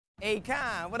Hey,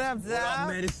 Con, what up, Zab? What up,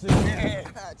 Medicine Man?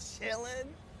 Chillin'.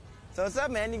 So what's up,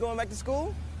 man? You going back to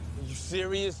school? Are you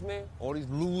serious, man? All these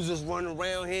losers running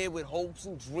around here with hopes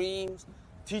and dreams.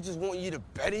 Teachers want you to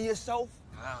better yourself?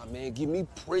 Ah, man, give me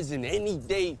prison any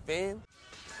day, fam.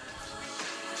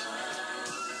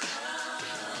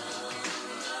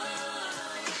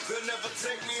 They'll never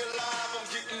take me alive. I'm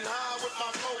getting high with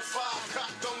my 4-5.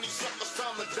 Cocked on these suckers,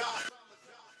 time to die.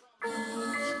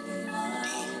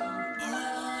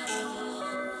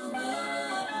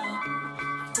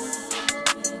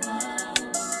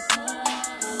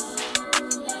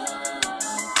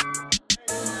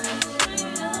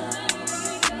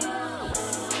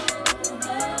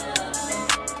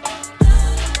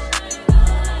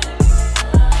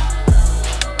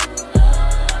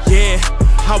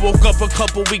 I woke up a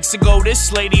couple weeks ago,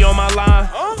 this lady on my line.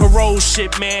 Parole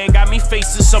shit, man, got me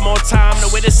facing some more time. The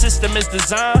way the system is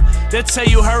designed, they'll tell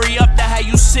you hurry up, that had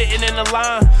you sitting in the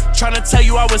line. Trying to tell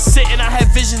you I was sitting, I had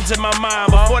visions in my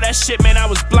mind. Before that shit, man, I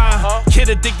was blind. Kid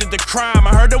addicted to crime,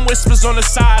 I heard them whispers on the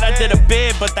side. I did a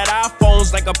bid, but that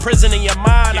iPhone's like a prison in your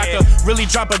mind. I could really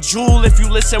drop a jewel if you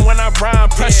listen when I rhyme.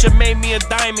 Pressure made me a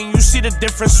diamond, you see the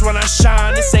difference when I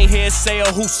shine. This ain't hearsay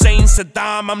or Hussein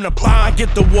Saddam, I'm the bomb. I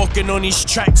get to walking on these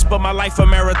tracks, but my life a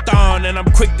marathon, and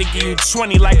I'm quick to give you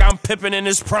 20 like I'm Pippin in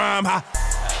his prime.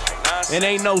 It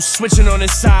ain't no switching on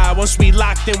this side. Once we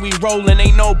locked in, we rollin'.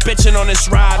 Ain't no bitching on this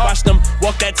ride. Watch them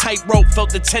walk that tightrope,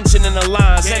 felt the tension in the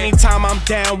lines. Anytime I'm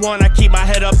down one, I keep my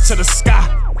head up to the sky.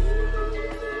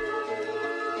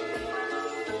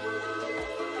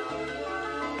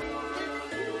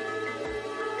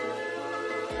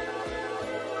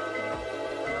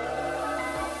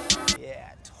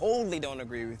 Yeah, I totally don't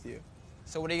agree with you.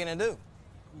 So what are you gonna do?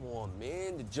 Come on,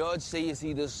 man. The judge say it's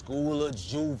either school or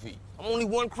juvie. I'm only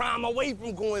one crime away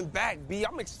from going back, B.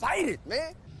 I'm excited,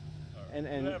 man. And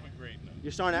have a great night.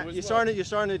 You're starting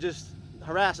to just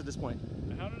harass at this point.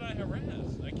 How did I harass?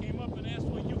 I came up and asked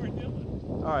what you were doing.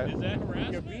 All right. Is that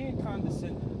harassment? You're being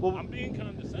condescending. Well, I'm being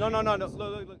condescending. No.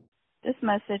 Look. This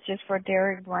message is for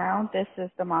Derek Brown. This is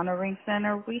the Monitoring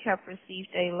Center. We have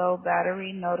received a low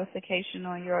battery notification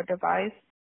on your device.